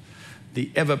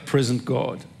the ever-present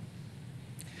God.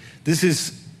 This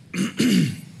is,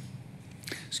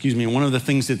 excuse me, one of the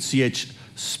things that C.H.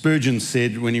 Spurgeon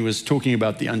said when he was talking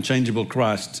about the unchangeable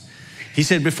Christ. He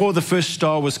said, before the first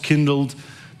star was kindled,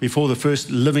 before the first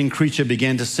living creature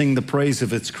began to sing the praise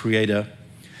of its creator,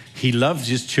 he loved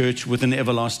his church with an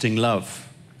everlasting love.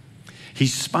 He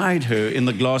spied her in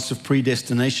the glass of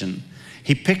predestination.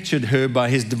 He pictured her by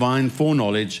his divine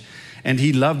foreknowledge, and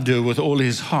he loved her with all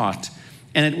his heart.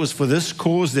 And it was for this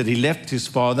cause that he left his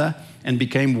father and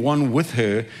became one with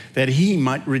her, that he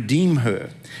might redeem her.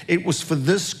 It was for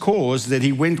this cause that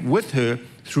he went with her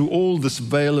through all this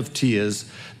vale of tears,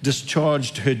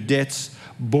 discharged her debts,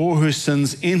 bore her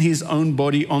sins in his own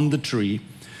body on the tree.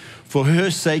 For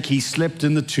her sake he slept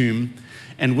in the tomb,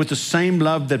 and with the same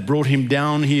love that brought him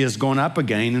down, he has gone up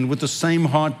again, and with the same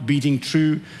heart beating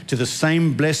true to the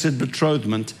same blessed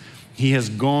betrothment, he has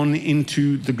gone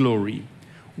into the glory,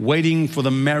 waiting for the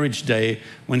marriage day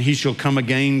when he shall come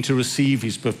again to receive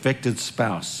his perfected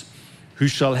spouse, who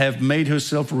shall have made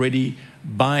herself ready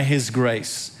by his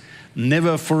grace,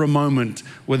 never for a moment,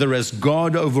 whether as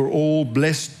God over all,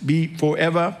 blessed be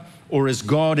forever, or as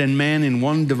God and man in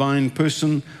one divine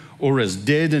person, or as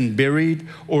dead and buried,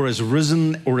 or as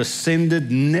risen or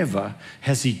ascended, never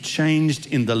has he changed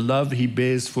in the love he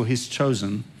bears for his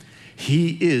chosen.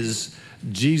 He is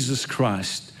Jesus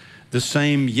Christ, the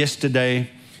same yesterday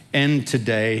and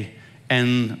today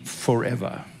and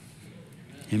forever.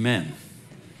 Amen.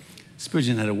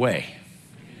 Spurgeon had a way.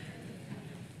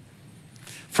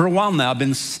 For a while now, I've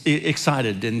been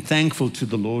excited and thankful to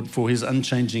the Lord for his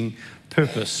unchanging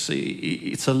purpose.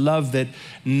 It's a love that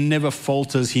never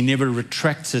falters. He never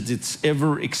retracts it. It's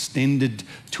ever extended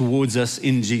towards us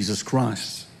in Jesus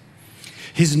Christ.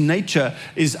 His nature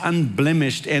is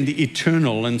unblemished and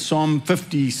eternal. And Psalm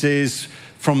 50 says,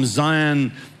 from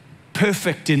Zion,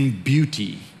 perfect in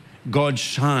beauty, God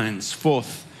shines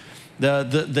forth.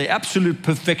 The absolute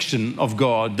perfection of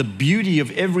God, the beauty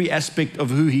of every aspect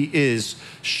of who he is,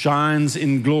 shines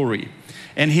in glory.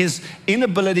 And his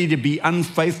inability to be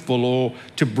unfaithful or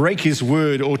to break his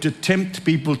word or to tempt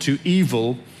people to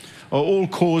evil are all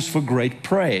cause for great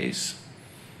praise.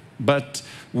 But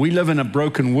we live in a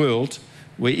broken world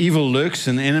where evil lurks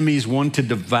and enemies want to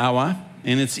devour,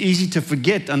 and it's easy to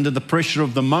forget under the pressure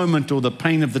of the moment or the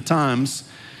pain of the times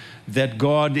that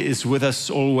God is with us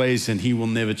always and he will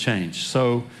never change.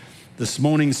 So this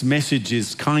morning's message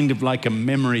is kind of like a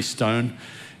memory stone.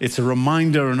 It's a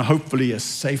reminder and hopefully a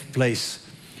safe place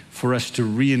for us to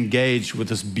re-engage with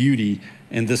this beauty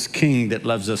and this King that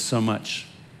loves us so much.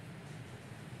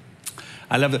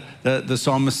 I love it. The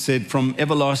psalmist said, from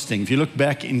everlasting, if you look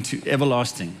back into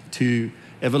everlasting to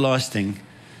everlasting,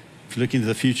 if you look into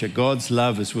the future, God's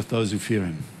love is with those who fear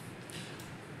him.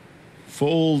 For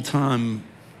all time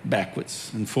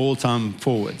backwards and for all time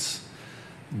forwards,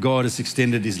 God has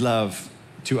extended his love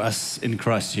to us in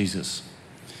Christ Jesus.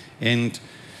 And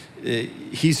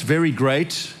he's very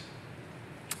great,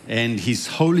 and he's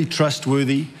wholly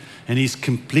trustworthy, and he's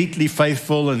completely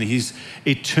faithful, and he's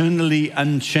eternally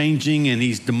unchanging, and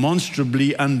he's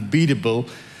demonstrably unbeatable,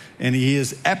 and he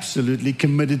is absolutely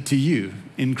committed to you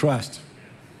in Christ.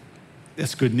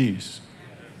 That's good news.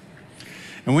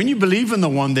 And when you believe in the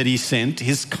one that he sent,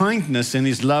 his kindness and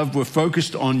his love were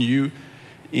focused on you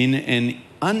in an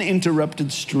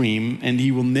uninterrupted stream, and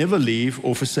he will never leave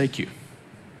or forsake you.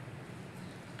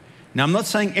 Now, I'm not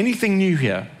saying anything new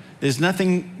here. There's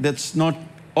nothing that's not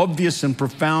obvious and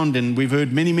profound, and we've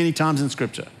heard many, many times in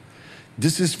Scripture.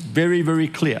 This is very, very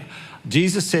clear.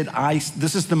 Jesus said,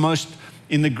 this is the most,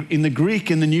 in the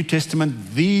Greek, in the New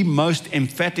Testament, the most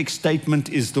emphatic statement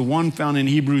is the one found in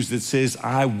Hebrews that says,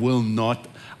 I will not,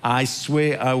 I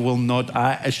swear I will not,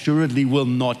 I assuredly will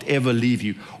not ever leave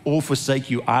you or forsake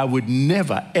you. I would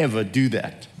never, ever do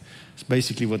that. It's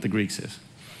basically what the Greek says.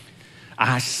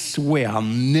 I swear I'll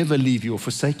never leave you or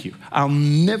forsake you. I'll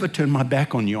never turn my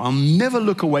back on you. I'll never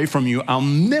look away from you. I'll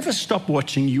never stop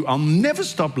watching you. I'll never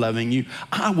stop loving you.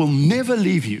 I will never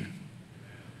leave you.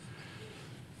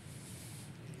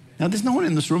 Now, there's no one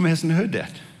in this room who hasn't heard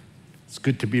that. It's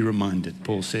good to be reminded,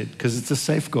 Paul said, because it's a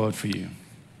safeguard for you.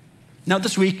 Now,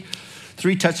 this week,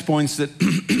 3 touch points that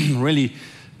really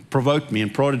provoked me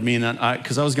and prodded me,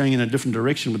 because I was going in a different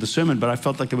direction with the sermon, but I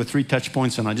felt like there were 3 touch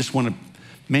points, and I just want to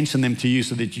mention them to you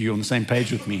so that you're on the same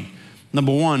page with me.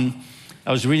 Number 1,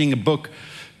 I was reading a book,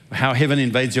 How Heaven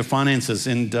Invades Your Finances,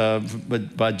 and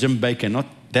by Jim Baker, not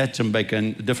that Jim Baker,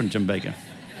 a different Jim Baker.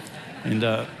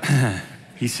 And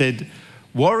he said,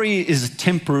 worry is a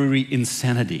temporary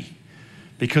insanity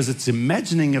because it's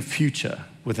imagining a future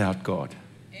without God.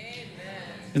 Amen.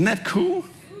 Isn't that cool?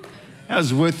 That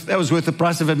was worth the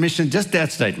price of admission, just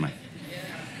that statement.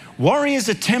 Worry is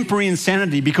a temporary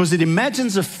insanity because it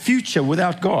imagines a future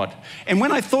without God. And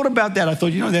when I thought about that, I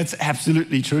thought, that's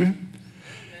absolutely true.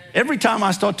 Every time I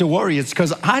start to worry, it's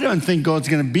because I don't think God's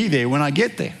going to be there when I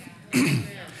get there.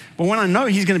 But when I know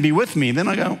he's going to be with me, then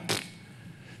I go,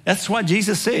 that's why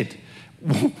Jesus said,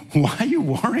 why are you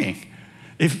worrying?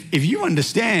 If you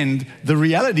understand the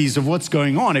realities of what's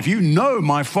going on, if you know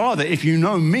my Father, if you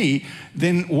know me,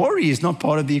 then worry is not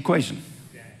part of the equation.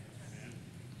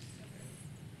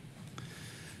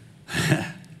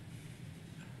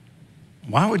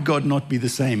 Why would God not be the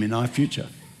same in our future?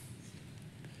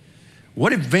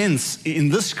 What events in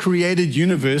this created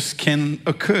universe can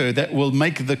occur that will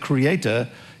make the Creator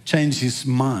change his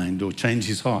mind or change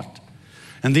his heart?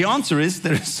 And the answer is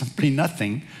there is simply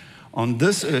nothing on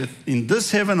this earth, in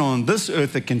this heaven or on this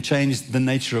earth, that can change the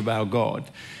nature of our God.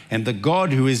 And the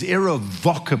God who is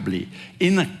irrevocably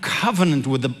in a covenant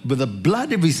with the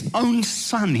blood of his own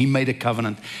Son, he made a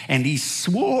covenant. And he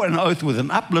swore an oath with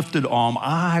an uplifted arm,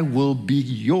 I will be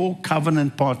your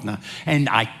covenant partner. And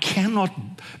I cannot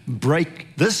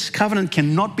break, this covenant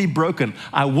cannot be broken.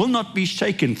 I will not be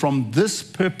shaken from this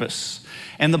purpose.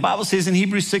 And the Bible says in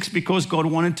Hebrews 6, because God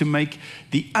wanted to make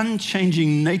the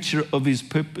unchanging nature of his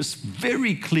purpose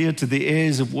very clear to the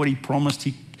heirs of what he promised,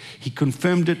 he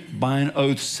confirmed it by an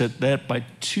oath, said that by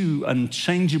two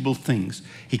unchangeable things.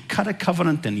 He cut a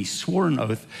covenant and he swore an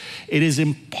oath. It is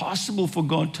impossible for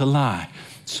God to lie,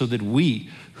 so that we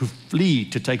who flee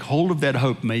to take hold of that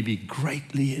hope may be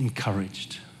greatly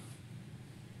encouraged.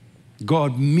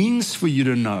 God means for you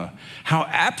to know how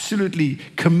absolutely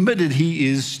committed he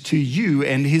is to you,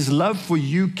 and his love for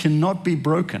you cannot be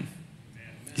broken.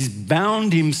 He's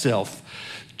bound himself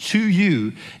to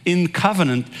you in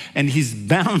covenant, and he's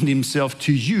bound himself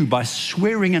to you by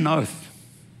swearing an oath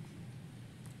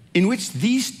in which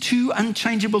these two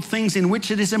unchangeable things, in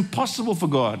which it is impossible for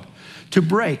God to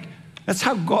break. That's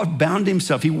how God bound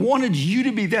himself. He wanted you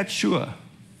to be that sure,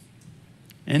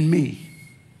 and me.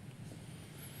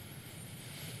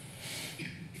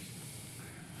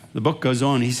 The book goes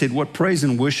on. He said, what praise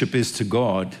and worship is to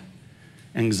God,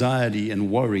 anxiety and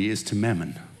worry is to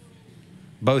mammon.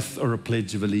 Both are a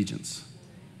pledge of allegiance.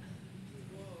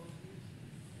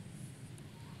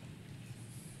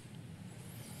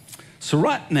 So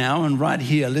right now and right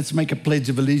here, let's make a pledge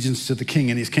of allegiance to the King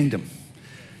and his kingdom.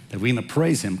 That we're going to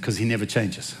praise him because he never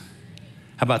changes.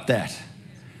 How about that?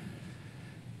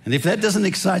 And if that doesn't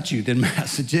excite you, then may I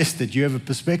suggest that you have a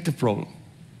perspective problem.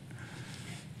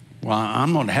 Well,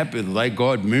 I'm not happy with the way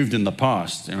God moved in the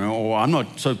past, or I'm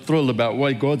not so thrilled about the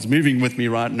way God's moving with me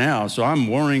right now, so I'm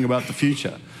worrying about the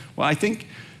future. Well, I think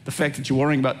the fact that you're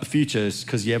worrying about the future is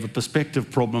because you have a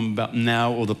perspective problem about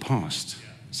now or the past.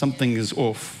 Something is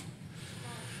off.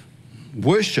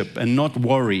 Worship and not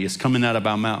worry is coming out of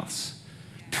our mouths.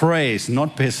 Praise,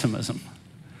 not pessimism,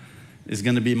 is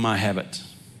going to be my habit.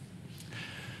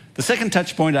 The second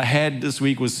touch point I had this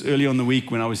week was early on the week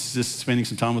when I was just spending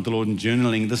some time with the Lord and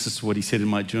journaling. This is what he said in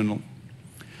my journal.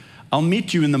 I'll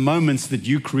meet you in the moments that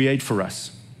you create for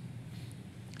us.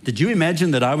 Did you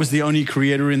imagine that I was the only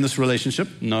creator in this relationship?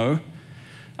 No.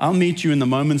 I'll meet you in the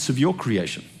moments of your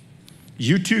creation.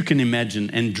 You too can imagine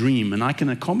and dream, and I can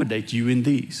accommodate you in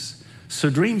these. So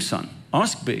dream, son.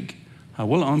 Ask big. I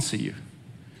will answer you.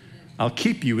 I'll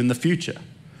keep you in the future.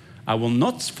 I will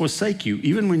not forsake you,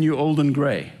 even when you're old and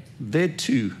gray. There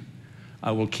too,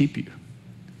 I will keep you.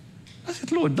 I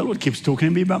said, Lord, the Lord keeps talking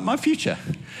to me about my future.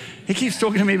 He keeps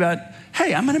talking to me about,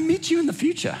 hey, I'm going to meet you in the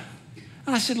future.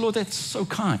 And I said, Lord, that's so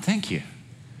kind. Thank you.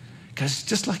 Because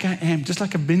just like I am, just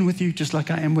like I've been with you, just like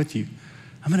I am with you,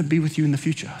 I'm going to be with you in the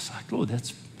future. I was like, Lord,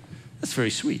 that's very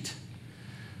sweet.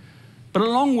 But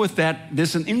along with that,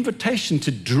 there's an invitation to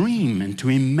dream and to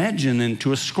imagine and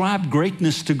to ascribe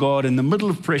greatness to God in the middle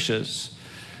of pressures.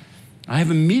 I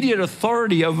have immediate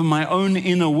authority over my own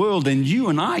inner world, and you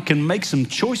and I can make some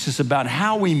choices about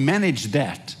how we manage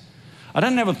that. I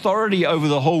don't have authority over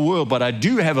the whole world, but I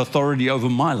do have authority over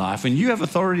my life, and you have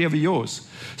authority over yours.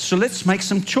 So let's make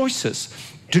some choices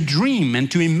to dream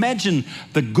and to imagine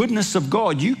the goodness of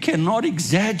God. You cannot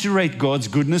exaggerate God's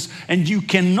goodness, and you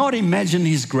cannot imagine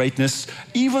his greatness,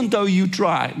 even though you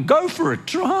try. Go for it.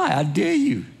 Try. I dare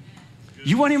you.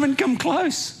 You won't even come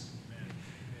close.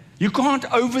 You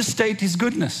can't overstate his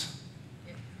goodness.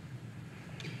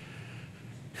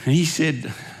 And he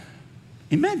said,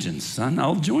 imagine, son,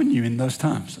 I'll join you in those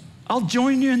times. I'll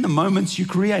join you in the moments you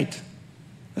create.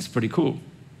 That's pretty cool.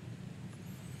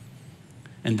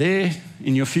 And there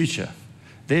in your future,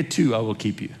 there too I will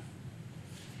keep you.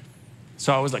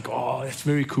 So I was like, oh, that's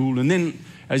very cool. And then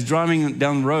I was driving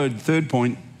down the road, third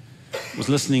point, was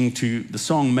listening to the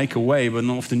song Make a Way, but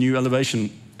off the new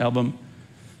Elevation album.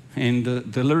 And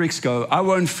the lyrics go, I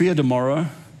won't fear tomorrow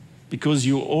because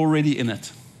you're already in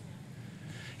it.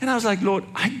 And I was like, Lord,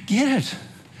 I get it.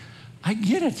 I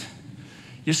get it.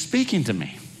 You're speaking to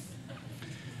me.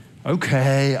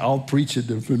 Okay, I'll preach a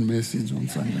different message on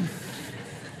Sunday.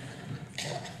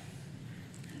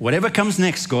 Whatever comes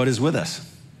next, God is with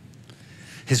us.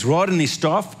 His rod and his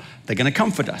staff, they're going to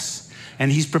comfort us.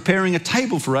 And he's preparing a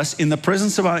table for us in the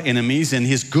presence of our enemies, and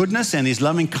his goodness and his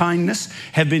loving kindness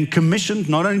have been commissioned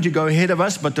not only to go ahead of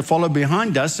us, but to follow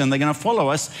behind us, and they're going to follow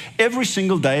us every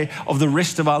single day of the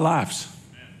rest of our lives.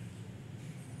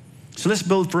 So let's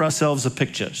build for ourselves a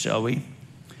picture, shall we?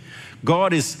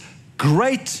 God is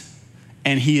great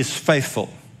and he is faithful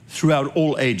throughout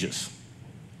all ages.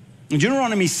 In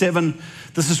Deuteronomy 7,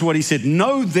 this is what he said,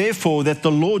 know therefore that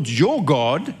the Lord your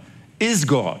God is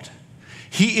God.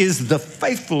 He is the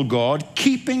faithful God,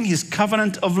 keeping his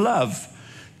covenant of love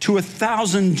to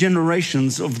 1,000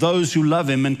 generations of those who love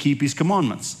him and keep his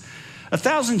commandments.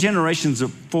 1,000 generations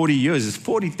of 40 years is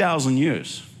 40,000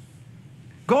 years.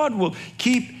 God will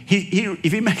keep,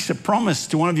 if he makes a promise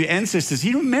to one of your ancestors,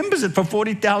 he remembers it for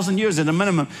 40,000 years at a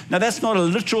minimum. Now, that's not a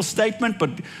literal statement,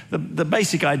 but the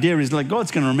basic idea is like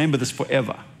God's going to remember this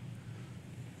forever.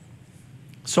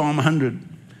 Psalm 100,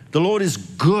 the Lord is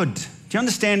good. Do you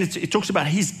understand? It talks about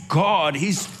he's God,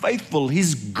 he's faithful,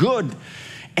 he's good,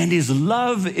 and his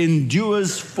love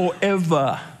endures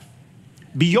forever.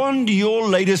 Beyond your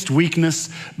latest weakness,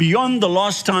 beyond the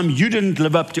last time you didn't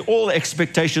live up to all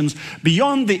expectations,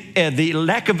 beyond the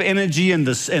lack of energy and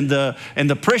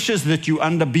the pressures that you're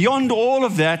under, beyond all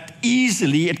of that,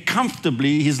 easily and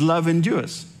comfortably, his love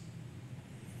endures.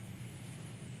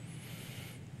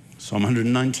 Psalm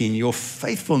 119, your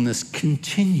faithfulness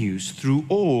continues through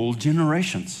all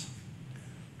generations.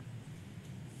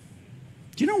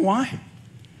 Do you know why?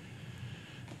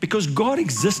 Because God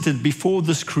existed before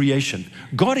this creation.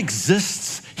 God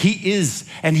exists, he is,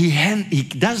 and he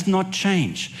does not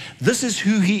change. This is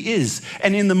who he is.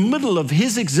 And in the middle of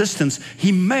his existence,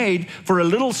 he made, for a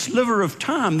little sliver of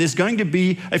time, there's going to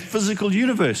be a physical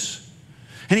universe.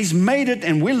 And he's made it,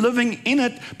 and we're living in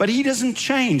it, but he doesn't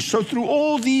change. So through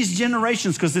all these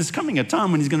generations, because there's coming a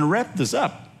time when he's going to wrap this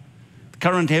up.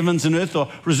 Current heavens and earth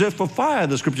are reserved for fire,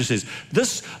 the scripture says.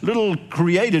 This little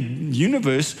created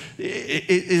universe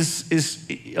is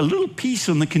a little piece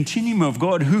on the continuum of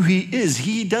God, who he is.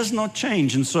 He does not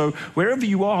change. And so wherever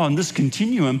you are on this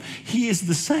continuum, he is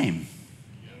the same.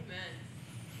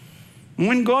 Amen.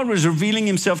 When God was revealing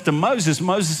himself to Moses,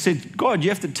 Moses said, God, you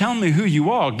have to tell me who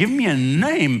you are. Give me a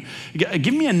name.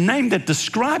 Give me a name that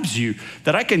describes you,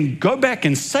 that I can go back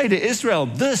and say to Israel,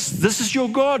 this is your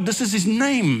God. This is his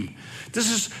name.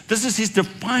 This is his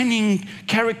defining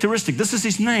characteristic. This is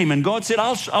his name. And God said,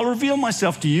 I'll reveal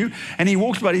myself to you. And he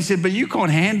walked by, he said, but you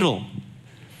can't handle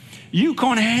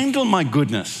my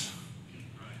goodness.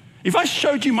 If I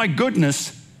showed you my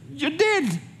goodness, you're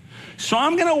dead. So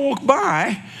I'm going to walk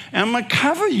by and I'm going to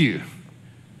cover you.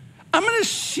 I'm going to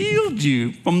shield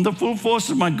you from the full force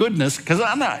of my goodness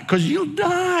because you'll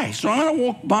die. So I'm going to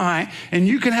walk by and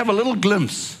you can have a little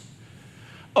glimpse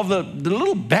of the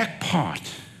little back part.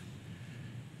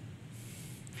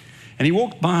 And he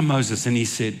walked by Moses and he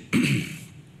said,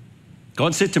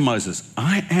 God said to Moses,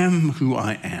 I am who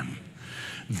I am.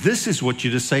 This is what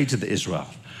you're to say to the Israel.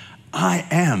 I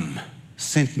am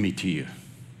sent me to you.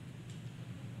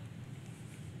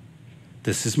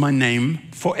 This is my name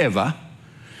forever.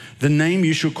 The name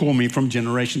you shall call me from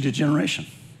generation to generation.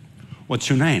 What's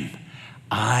your name?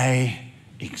 I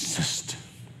exist.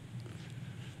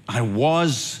 I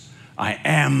was, I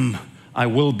am, I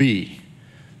will be.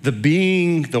 The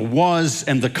being, the was,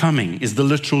 and the coming is the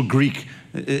literal Greek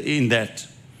in that.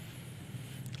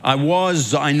 I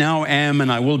was, I now am,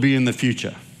 and I will be in the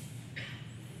future.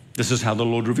 This is how the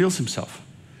Lord reveals himself.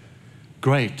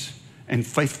 Great and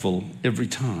faithful every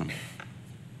time.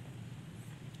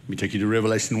 Let me take you to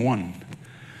Revelation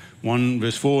 1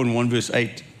 verse 4 and 1 verse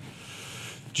 8.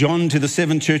 John, to the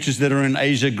 7 churches that are in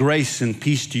Asia, grace and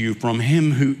peace to you from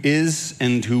him who is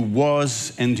and who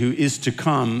was and who is to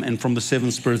come, and from the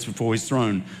 7 spirits before his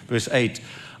throne. Verse 8,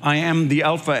 I am the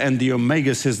Alpha and the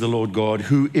Omega, says the Lord God,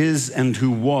 who is and who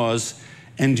was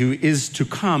and who is to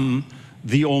come,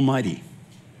 the Almighty.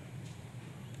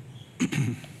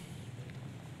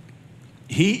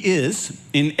 He is,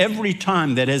 in every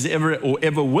time that has ever or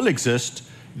ever will exist,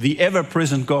 the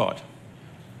ever-present God.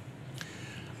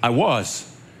 I was,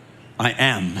 I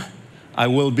am, I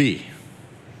will be.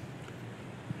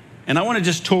 And I want to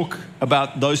just talk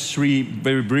about those 3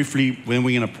 very briefly when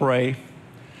we're going to pray.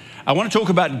 I want to talk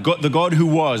about God, the God who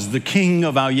was, the King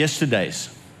of our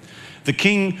yesterdays, the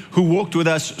King who walked with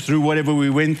us through whatever we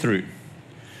went through.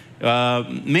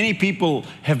 Many people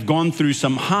have gone through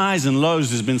some highs and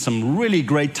lows. There's been some really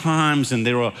great times, and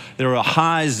there are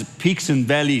highs, peaks and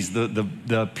valleys.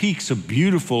 The peaks are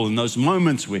beautiful in those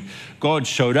moments where God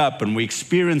showed up and we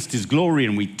experienced His glory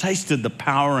and we tasted the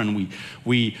power and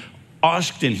we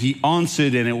asked and He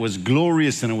answered, and it was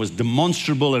glorious and it was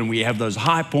demonstrable, and we have those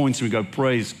high points and we go,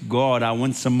 praise God, I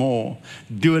want some more.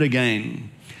 Do it again.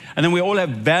 And then we all have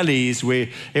valleys where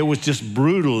it was just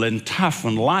brutal and tough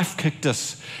and life kicked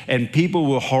us and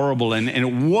people were horrible and it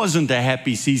wasn't a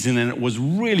happy season and it was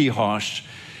really harsh.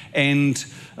 And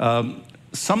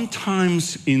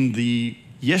sometimes in the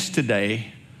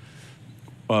yesterday,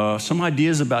 some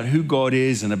ideas about who God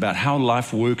is and about how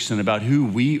life works and about who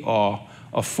we are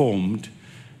formed,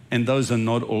 and those are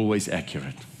not always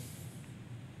accurate.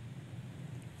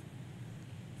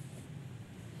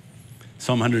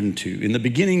 Psalm 102, in the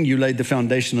beginning you laid the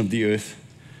foundation of the earth.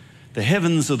 The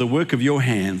heavens are the work of your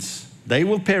hands. They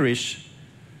will perish,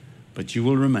 but you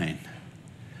will remain.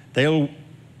 They'll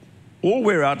all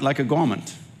wear out like a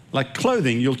garment. Like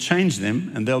clothing, you'll change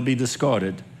them and they'll be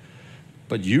discarded.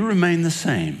 But you remain the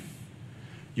same.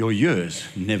 Your years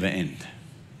never end.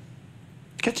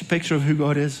 Catch a picture of who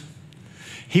God is?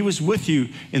 He was with you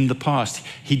in the past.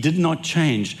 He did not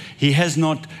change. He has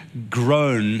not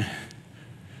grown.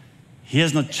 He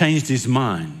has not changed His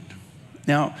mind.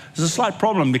 Now, there's a slight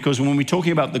problem because when we're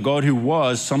talking about the God who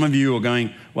was, some of you are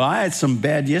going, well, I had some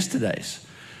bad yesterdays.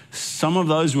 Some of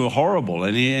those were horrible.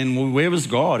 And where was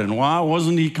God? And why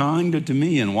wasn't He kinder to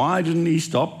me? And why didn't He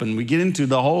stop? And we get into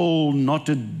the whole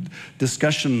knotted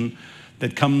discussion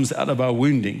that comes out of our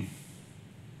wounding.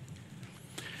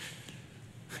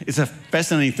 It's a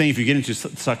fascinating thing if you get into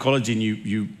psychology and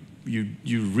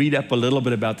you read up a little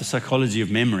bit about the psychology of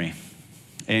memory.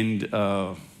 And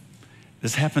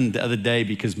this happened the other day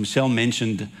because Michelle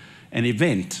mentioned an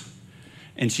event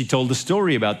and she told the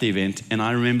story about the event and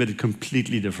I remembered it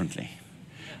completely differently.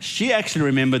 She actually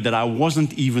remembered that I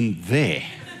wasn't even there.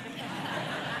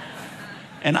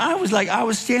 And I was like, I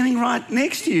was standing right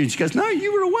next to you. And she goes, no,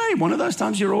 you were away. One of those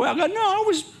times you were away. I go, no, I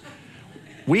was.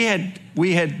 We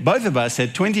had, both of us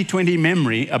had 20/20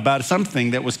 memory about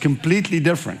something that was completely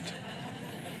different.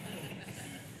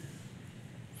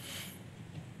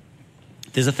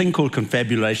 There's a thing called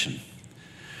confabulation,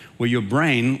 where your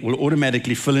brain will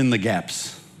automatically fill in the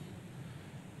gaps.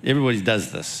 Everybody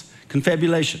does this.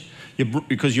 Confabulation,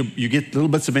 because you get little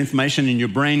bits of information and your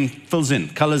brain fills in,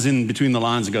 colors in between the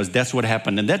lines and goes, that's what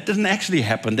happened. And that didn't actually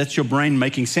happen. That's your brain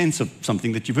making sense of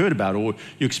something that you've heard about or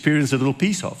you experience a little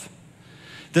piece of.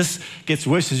 This gets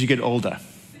worse as you get older.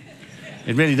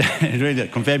 It really does,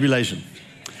 confabulation.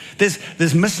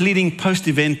 There's misleading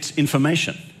post-event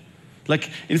information. Like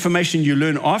information you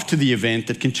learn after the event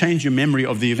that can change your memory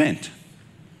of the event.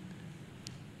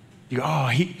 You go, oh,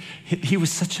 he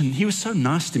was so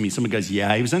nice to me. Someone goes,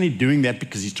 yeah, he was only doing that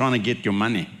because he's trying to get your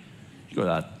money. You go,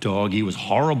 that dog, he was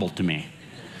horrible to me.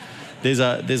 There's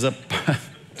a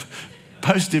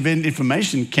post-event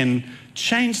information can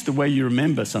change the way you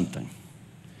remember something.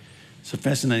 It's a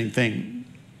fascinating thing.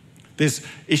 There's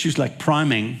issues like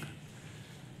priming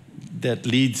that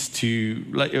leads to,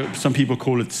 like some people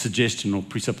call it suggestion or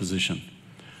presupposition,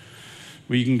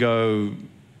 where you can go,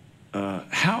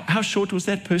 how short was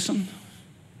that person?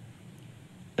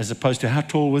 As opposed to how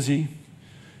tall was he?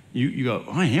 You go,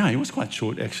 oh yeah, he was quite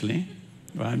short actually,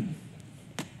 right?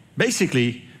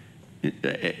 Basically,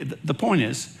 the point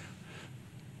is,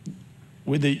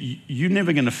 whether you're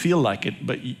never going to feel like it,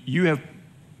 but you have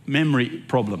memory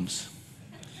problems.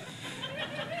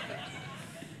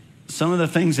 Some of the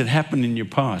things that happened in your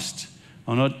past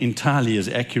are not entirely as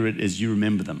accurate as you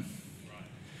remember them.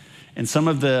 And some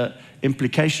of the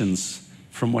implications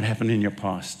from what happened in your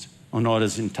past are not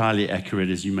as entirely accurate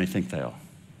as you may think they are.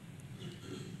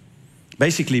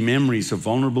 Basically, memories are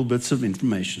vulnerable bits of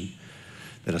information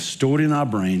that are stored in our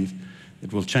brain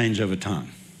that will change over time.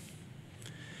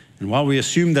 And while we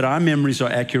assume that our memories are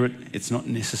accurate, it's not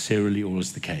necessarily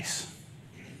always the case.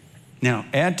 Now,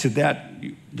 add to that,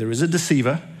 there is a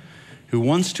deceiver who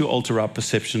wants to alter our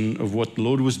perception of what the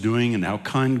Lord was doing and how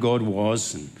kind God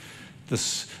was. And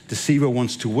this deceiver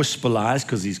wants to whisper lies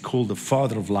because he's called the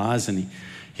father of lies, and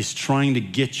he's trying to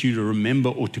get you to remember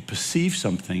or to perceive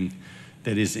something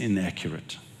that is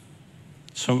inaccurate.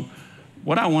 So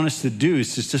what I want us to do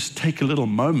is to just take a little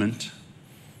moment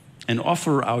and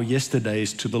offer our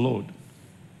yesterdays to the Lord.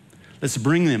 Let's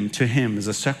bring them to Him as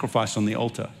a sacrifice on the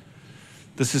altar.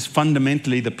 This is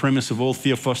fundamentally the premise of all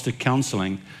theophostic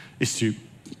counseling, is to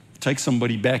take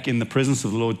somebody back in the presence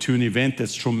of the Lord to an event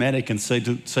that's traumatic and say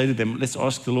to them, let's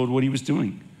ask the Lord what He was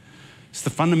doing. It's the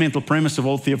fundamental premise of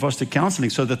all theophostic counseling,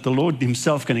 so that the Lord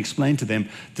himself can explain to them,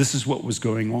 this is what was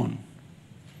going on.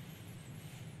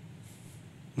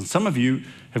 And some of you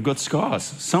have got scars.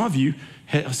 Some of you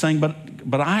are saying,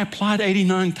 but I applied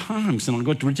 89 times and I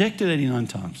got rejected 89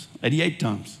 times, 88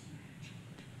 times.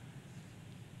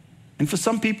 And for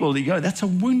some people, you go, that's a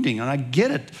wounding, and I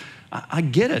get it. I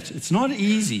get it. It's not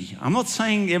easy. I'm not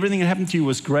saying everything that happened to you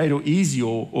was great or easy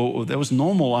or that was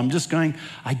normal. I'm just going,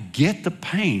 I get the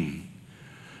pain.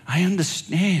 I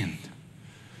understand.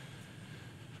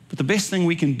 But the best thing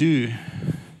we can do,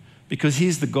 because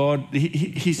he's the God,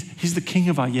 he's the king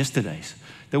of our yesterdays,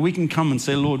 that we can come and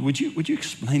say, Lord, would you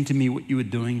explain to me what you were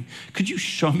doing? Could you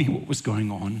show me what was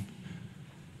going on?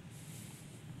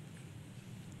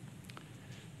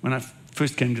 When I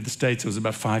first came to the States, I was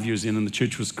about 5 years in, and the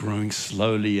church was growing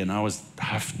slowly, and I was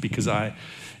huffed because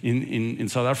in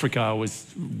South Africa, I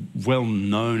was well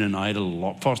known, and I had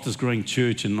a fastest growing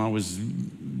church, and I was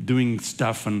doing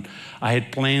stuff, and I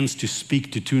had plans to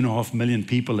speak to 2.5 million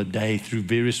people a day through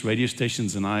various radio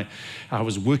stations, and I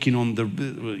was working on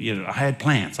I had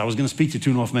plans. I was going to speak to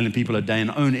 2.5 million people a day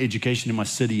and own education in my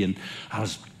city, and I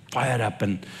was fired up,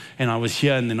 and I was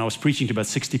here, and then I was preaching to about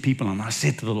 60 people, and I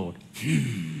said to the Lord,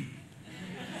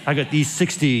 I got these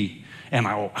 60, and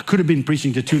I could have been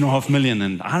preaching to 2.5 million,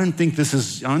 and I don't think this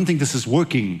is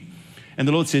working. And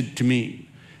the Lord said to me,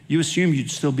 you assumed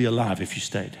you'd still be alive if you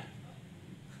stayed.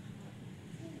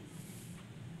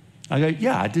 I go,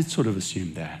 yeah, I did sort of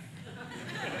assume that.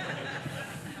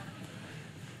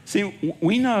 See,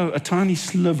 we know a tiny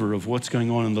sliver of what's going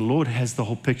on, and the Lord has the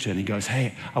whole picture, and he goes,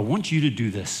 hey, I want you to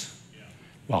do this.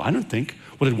 Well, I don't think.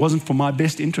 Well, it wasn't for my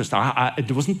best interest.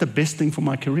 It wasn't the best thing for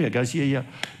my career. He goes, yeah.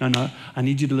 No, I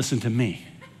need you to listen to me.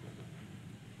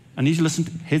 I need you to listen.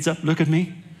 Heads up, look at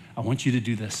me. I want you to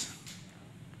do this.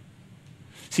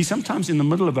 See, sometimes in the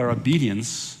middle of our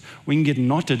obedience, we can get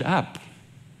knotted up.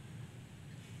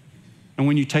 And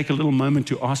when you take a little moment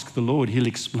to ask the Lord, he'll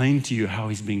explain to you how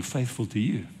he's being faithful to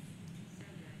you,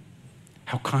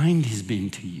 how kind he's been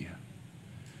to you,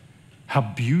 how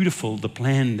beautiful the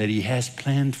plan that he has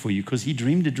planned for you, because he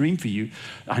dreamed a dream for you.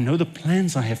 I know the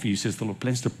plans I have for you, says the Lord,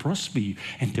 plans to prosper you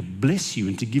and to bless you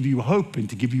and to give you hope and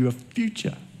to give you a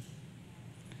future.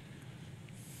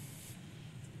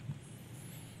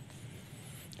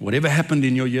 Whatever happened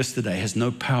in your yesterday has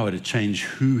no power to change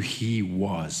who he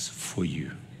was for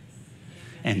you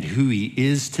and who he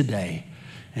is today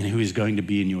and who he's going to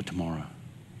be in your tomorrow.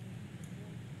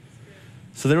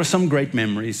 So there are some great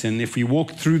memories, and if you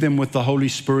walk through them with the Holy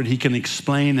Spirit, he can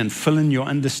explain and fill in your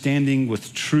understanding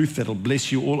with truth that'll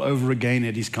bless you all over again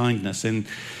at his kindness. And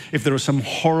if there are some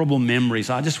horrible memories,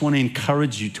 I just want to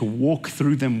encourage you to walk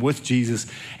through them with Jesus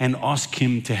and ask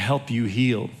him to help you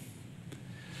heal.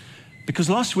 Because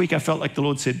last week I felt like the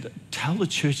Lord said, tell the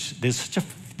church there's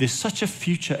such a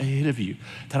future ahead of you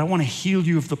that I want to heal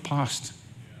you of the past.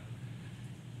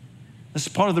 This is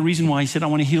part of the reason why he said, I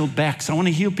want to heal backs. I want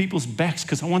to heal people's backs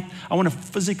because I want a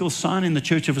physical sign in the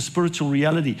church of a spiritual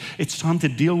reality. It's time to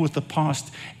deal with the past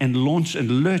and launch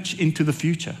and lurch into the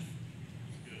future.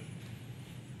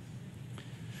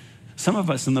 Some of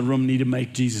us in the room need to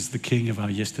make Jesus the king of our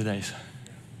yesterdays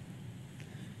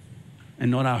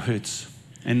and not our hurts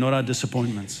and not our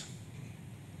disappointments.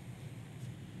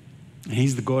 And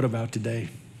he's the God of our today.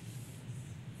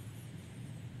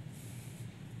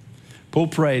 Paul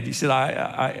prayed, he said,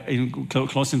 in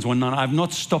Colossians 1:9, I have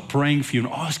not stopped praying for you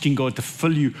and asking God to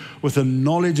fill you with the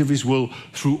knowledge of his will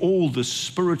through all the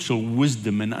spiritual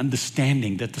wisdom and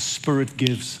understanding that the Spirit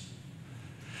gives.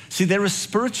 See, there is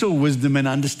spiritual wisdom and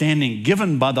understanding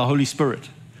given by the Holy Spirit.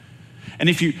 And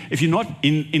if you're not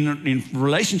in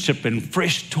relationship and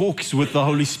fresh talks with the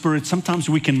Holy Spirit, sometimes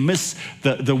we can miss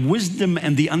the wisdom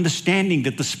and the understanding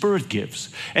that the Spirit gives.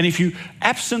 And if you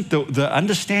absent the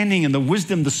understanding and the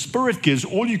wisdom the Spirit gives,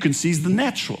 all you can see is the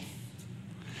natural.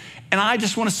 And I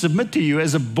just want to submit to you,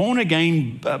 as a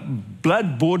born-again,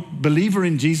 blood-bought believer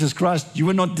in Jesus Christ, you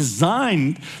were not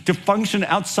designed to function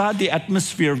outside the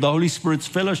atmosphere of the Holy Spirit's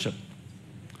fellowship.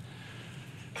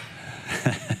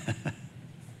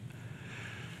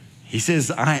 He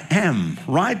says, I am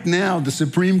right now the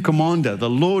supreme commander, the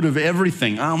Lord of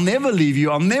everything. I'll never leave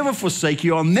you. I'll never forsake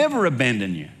you. I'll never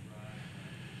abandon you.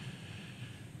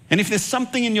 And if there's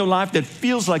something in your life that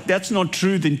feels like that's not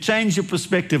true, then change your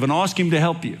perspective and ask him to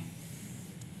help you.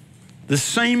 The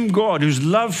same God whose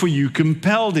love for you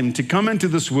compelled him to come into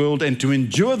this world and to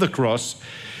endure the cross,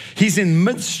 he's in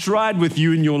mid-stride with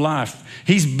you in your life.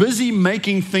 He's busy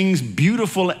making things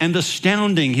beautiful and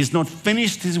astounding. He's not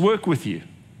finished his work with you.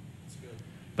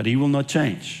 But he will not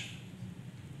change.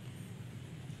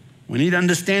 We need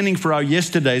understanding for our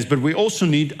yesterdays, but we also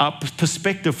need our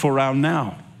perspective for our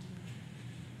now.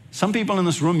 Some people in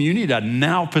this room, you need a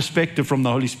now perspective from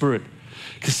the Holy Spirit.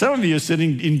 Because some of you are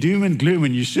sitting in doom and gloom,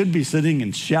 and you should be sitting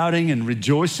and shouting and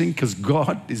rejoicing because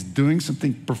God is doing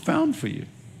something profound for you.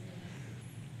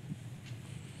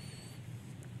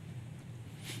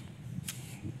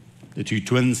 The two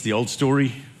twins, the old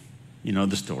story, you know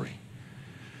the story.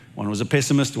 One was a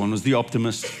pessimist, one was the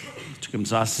optimist. Took him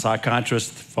to a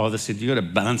psychiatrist. Father said, "You got to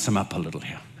balance him up a little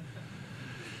here."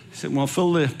 He said, "Well,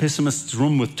 fill the pessimist's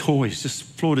room with toys, just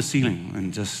floor to ceiling."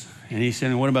 And he said,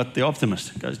 "And what about the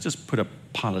optimist?" He goes, "Just put a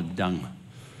pile of dung."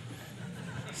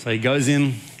 So he goes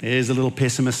in, there's a little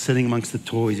pessimist sitting amongst the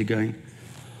toys. He's going,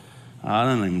 "I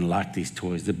don't even like these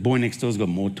toys. The boy next door's got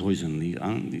more toys than these.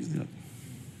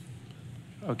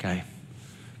 Okay."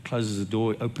 Closes the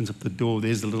door, opens up the door.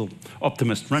 There's the little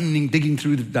optimist running, digging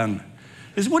through the dung.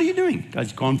 He says, "What are you doing?" He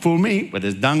goes, "You can't fool me. Where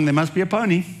there's dung, there must be a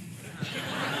pony."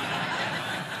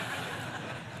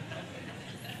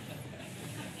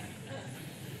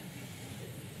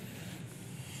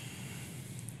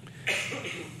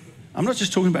 I'm not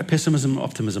just talking about pessimism and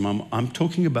optimism. I'm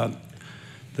talking about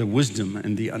the wisdom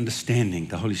and the understanding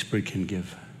the Holy Spirit can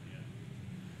give.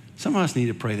 Some of us need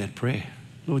to pray that prayer.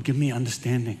 Lord, give me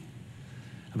understanding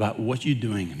about what you're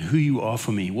doing and who you are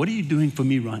for me. What are you doing for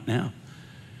me right now?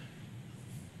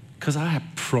 Because I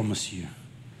promise you,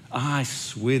 I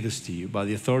swear this to you by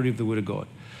the authority of the Word of God,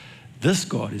 this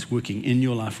God is working in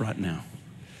your life right now,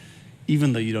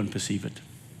 even though you don't perceive it.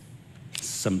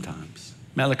 Sometimes.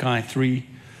 Malachi 3,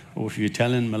 or if you're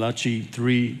Italian, Malachi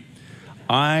 3,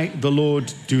 "I, the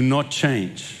Lord, do not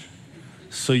change,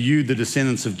 so you, the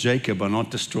descendants of Jacob, are not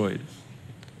destroyed."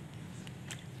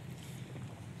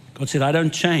 God said, "I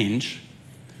don't change.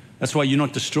 That's why you're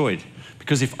not destroyed.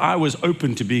 Because if I was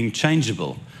open to being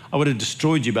changeable, I would have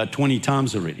destroyed you about 20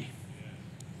 times already.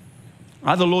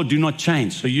 I, the Lord, do not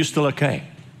change, so you're still okay."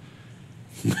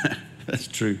 That's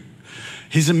true.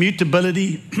 His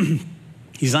immutability,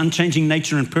 his unchanging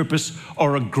nature and purpose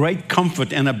are a great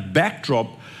comfort and a backdrop.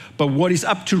 But what is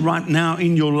up to right now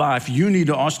in your life, you need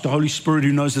to ask the Holy Spirit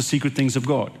who knows the secret things of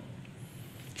God.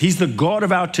 He's the God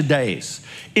of our todays,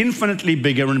 infinitely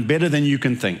bigger and better than you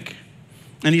can think.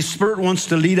 And his Spirit wants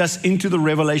to lead us into the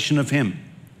revelation of him.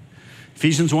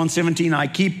 Ephesians 1:17, "I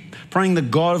keep praying the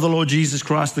God of the Lord Jesus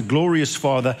Christ, the glorious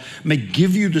Father, may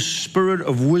give you the spirit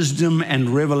of wisdom and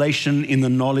revelation in the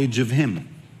knowledge of him."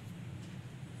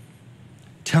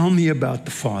 Tell me about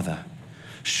the Father.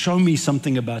 Show me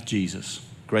something about Jesus.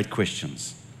 Great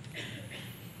questions.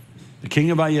 The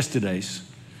King of our yesterdays,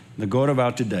 the God of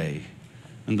our today,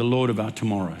 and the Lord of our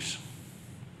tomorrows.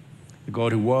 The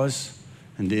God who was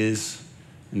and is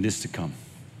to come.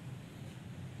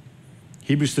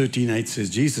 Hebrews 13:8 says,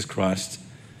 Jesus Christ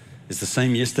is the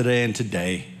same yesterday and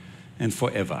today and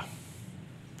forever.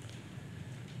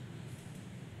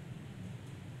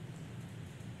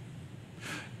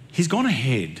 He's gone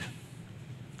ahead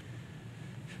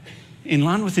in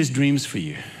line with his dreams for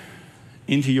you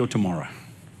into your tomorrow.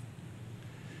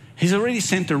 He's already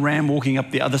sent a ram walking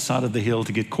up the other side of the hill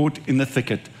to get caught in the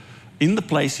thicket, in the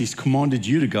place he's commanded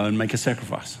you to go and make a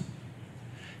sacrifice.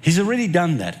 He's already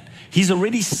done that. He's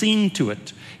already seen to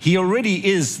it. He already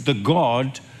is the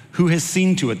God who has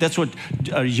seen to it. That's what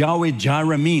Yahweh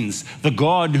Jireh means. The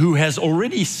God who has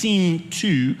already seen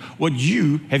to what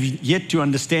you have yet to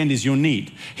understand is your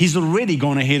need. He's already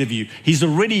gone ahead of you. He's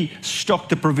already stocked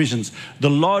the provisions. The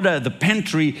larder, the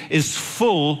pantry is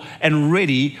full and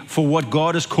ready for what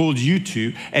God has called you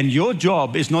to. And your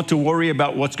job is not to worry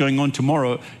about what's going on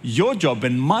tomorrow. Your job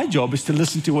and my job is to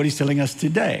listen to what he's telling us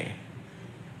today.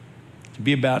 To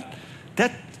be about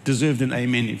that. Deserved an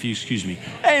amen, if you excuse me.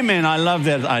 Amen. I love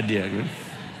that idea.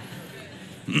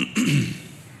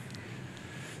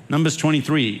 Numbers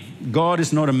 23. God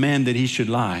is not a man that he should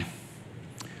lie,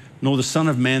 nor the son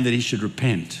of man that he should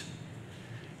repent.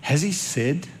 Has he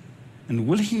said, and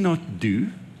will he not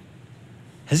do?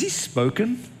 Has he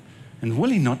spoken, and will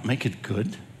he not make it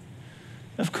good?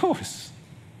 Of course.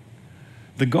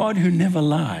 The God who never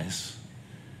lies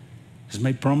has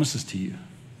made promises to you.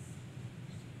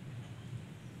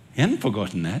 He hasn't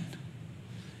forgotten that.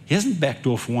 He hasn't backed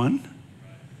off one.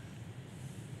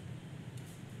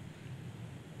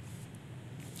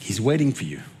 He's waiting for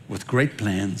you with great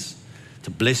plans to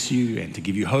bless you and to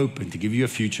give you hope and to give you a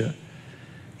future.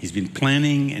 He's been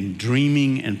planning and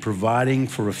dreaming and providing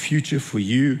for a future for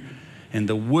you. And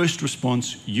the worst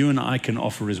response you and I can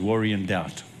offer is worry and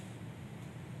doubt.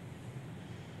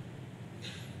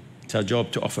 It's our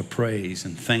job to offer praise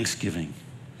and thanksgiving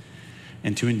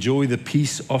and to enjoy the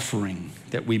peace offering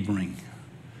that we bring.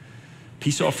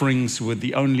 Peace offerings were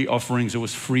the only offerings. It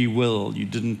was free will. You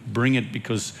didn't bring it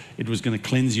because it was going to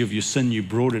cleanse you of your sin. You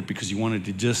brought it because you wanted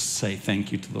to just say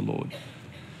thank you to the Lord.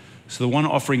 So the one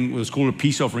offering was called a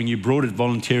peace offering. You brought it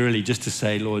voluntarily just to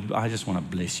say, Lord, I just want to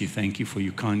bless you. Thank you for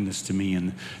your kindness to me.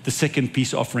 And the second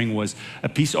peace offering was a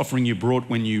peace offering you brought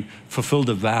when you fulfilled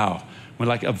a vow.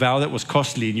 Like a vow that was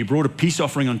costly, and you brought a peace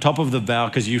offering on top of the vow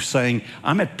because you're saying,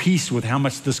 I'm at peace with how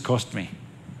much this cost me.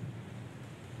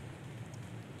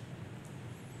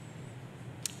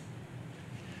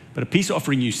 But a peace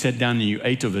offering, you sat down and you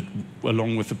ate of it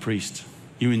along with the priest.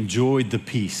 You enjoyed the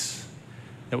peace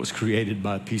that was created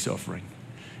by a peace offering.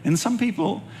 And some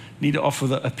people need to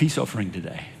offer a peace offering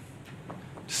today.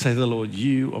 To say to the Lord,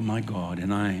 you are my God,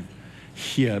 and I'm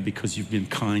here because you've been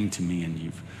kind to me, and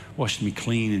you've washed me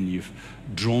clean, and you've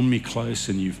drawn me close,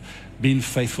 and you've been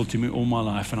faithful to me all my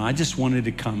life. And I just wanted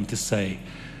to come to say,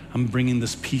 I'm bringing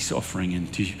this peace offering in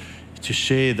to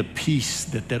share the peace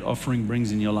that offering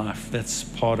brings in your life. That's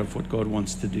part of what God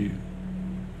wants to do.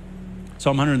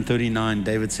 Psalm 139,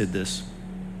 David said this: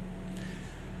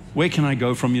 where can I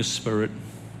go from your spirit?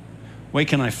 Where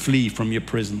can I flee from your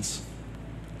presence?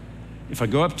 If I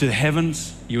go up to the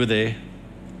heavens, you are there.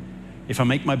 If I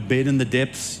make my bed in the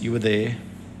depths, you are there.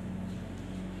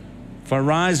 If I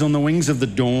rise on the wings of the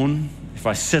dawn, if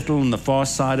I settle on the far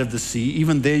side of the sea,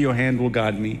 even there your hand will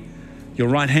guide me. Your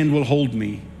right hand will hold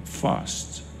me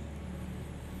fast.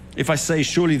 If I say,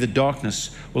 surely the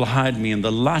darkness will hide me and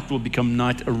the light will become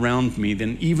night around me,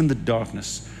 then even the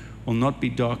darkness will not be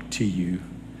dark to you.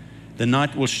 The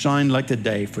night will shine like the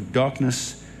day, for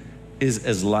darkness is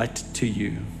as light to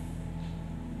you.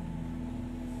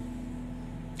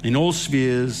 In all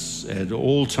spheres, at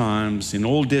all times, in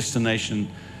all destination,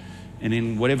 and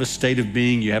in whatever state of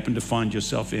being you happen to find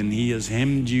yourself in, He has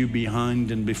hemmed you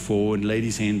behind and before and laid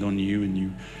His hand on you, and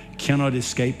you cannot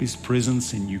escape His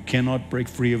presence, and you cannot break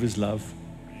free of His love.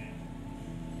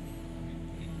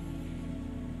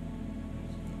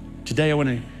 Today I want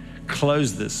to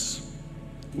close this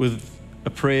with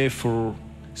a prayer for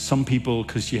some people,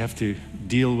 because you have to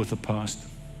deal with the past.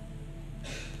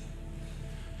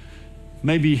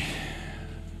 Maybe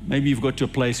you've got to a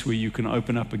place where you can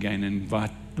open up again and invite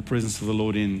the presence of the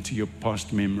Lord into your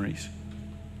past memories.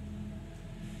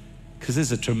 Because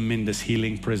there's a tremendous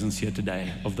healing presence here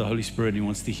today of the Holy Spirit. He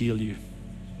wants to heal you.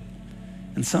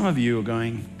 And some of you are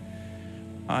going,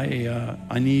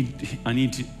 I need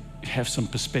to have some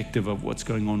perspective of what's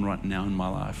going on right now in my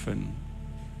life. And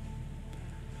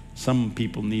some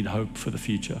people need hope for the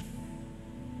future.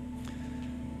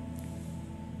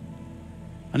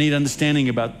 I need understanding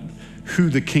about who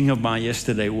the king of my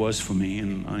yesterday was for me,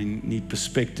 and I need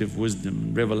perspective,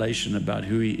 wisdom, revelation about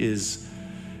who He is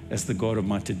as the God of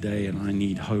my today, and I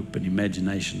need hope and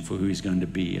imagination for who He's going to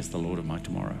be as the Lord of my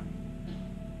tomorrow.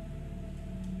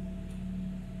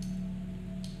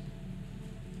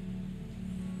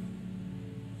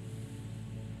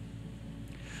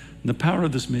 And the power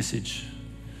of this message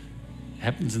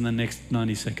happens in the next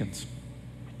 90 seconds.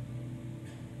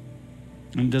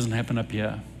 And it doesn't happen up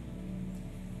here.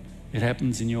 It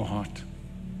happens in your heart.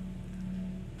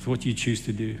 It's what you choose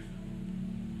to do.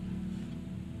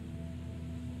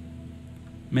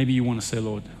 Maybe you want to say,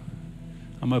 Lord,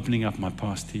 I'm opening up my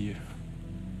past to you.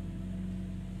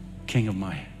 King of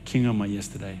my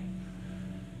yesterday,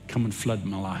 come and flood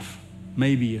my life.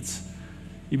 Maybe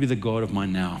you be the God of my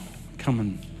now. Come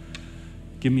and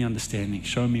give me understanding.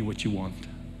 Show me what you want.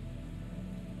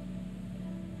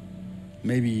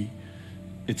 Maybe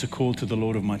it's a call to the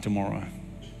Lord of my tomorrow.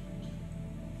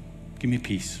 Give me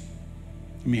peace.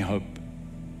 Give me hope.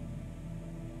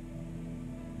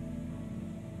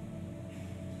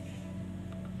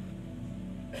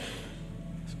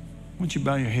 Won't you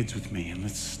bow your heads with me and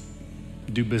let's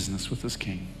do business with this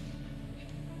King.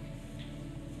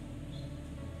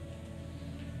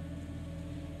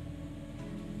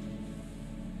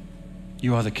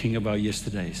 You are the King of our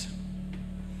yesterdays,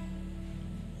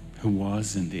 who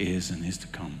was and is to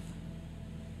come.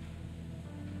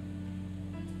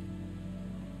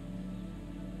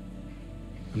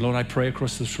 And Lord, I pray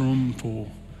across this room for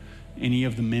any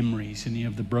of the memories, any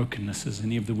of the brokennesses,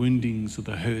 any of the woundings or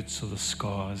the hurts or the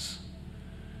scars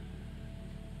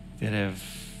that have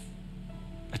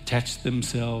attached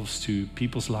themselves to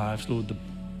people's lives, Lord,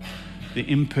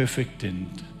 the imperfect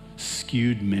and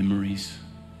skewed memories.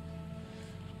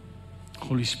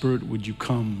 Holy Spirit, would you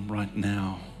come right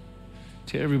now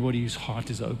to everybody whose heart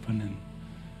is open, and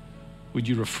would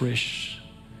you refresh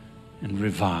and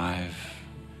revive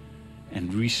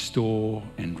and restore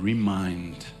and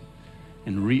remind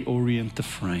and reorient the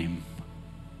frame.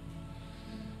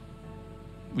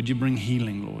 Would you bring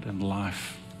healing, Lord, and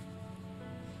life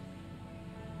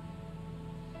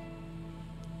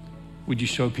Would you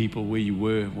show people where you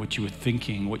were, what you were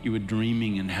thinking, what you were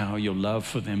dreaming, and how your love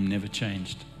for them never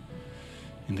changed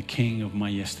in the King of my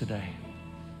yesterday.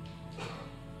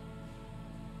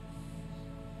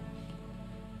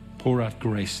 Pour out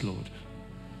grace, Lord,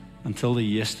 until the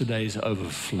yesterdays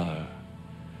overflow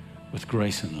with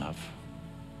grace and love.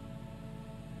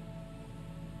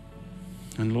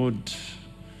 And Lord,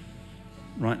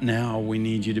 right now we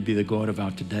need you to be the God of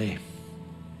our today.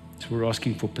 So we're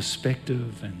asking for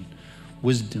perspective and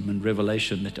wisdom and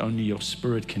revelation that only your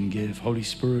Spirit can give. Holy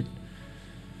Spirit,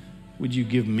 would you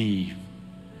give me,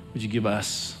 would you give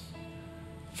us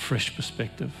fresh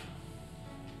perspective?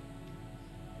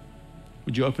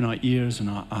 Would you open our ears and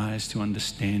our eyes to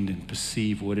understand and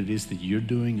perceive what it is that you're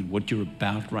doing and what you're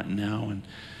about right now and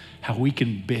how we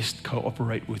can best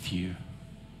cooperate with you?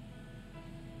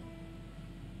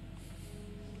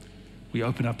 We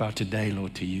open up our today,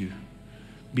 Lord, to you.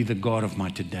 Be the God of my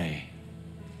today.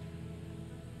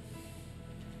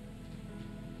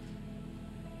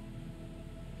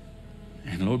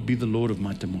 And Lord, be the Lord of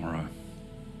my tomorrow.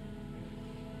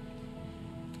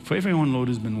 For everyone, Lord,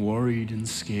 who's been worried and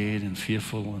scared and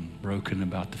fearful and broken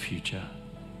about the future,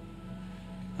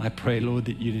 I pray, Lord,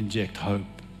 that you'd inject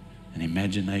hope and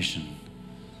imagination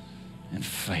and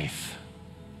faith.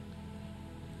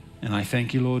 And I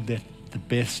thank you, Lord, that the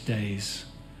best days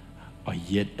are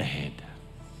yet ahead.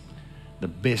 The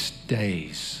best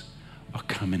days are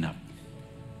coming up.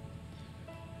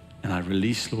 And I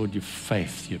release, Lord, your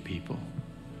faith to your people.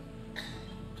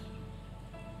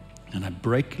 And I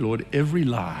break, Lord, every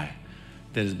lie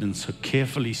that has been so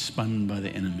carefully spun by the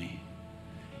enemy.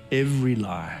 Every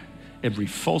lie, every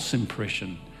false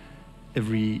impression,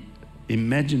 every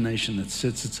imagination that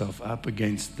sets itself up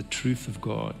against the truth of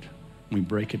God. We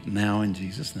break it now in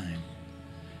Jesus' name.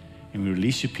 And we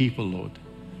release your people, Lord,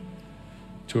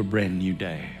 to a brand new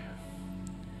day.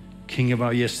 King of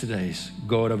our yesterdays,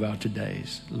 God of our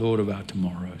todays, Lord of our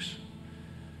tomorrows,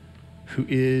 who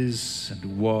is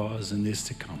and was and is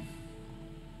to come.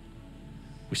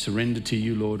 We surrender to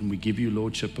you, Lord, and we give you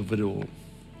lordship of it all.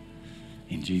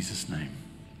 In Jesus' name,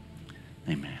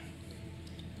 amen.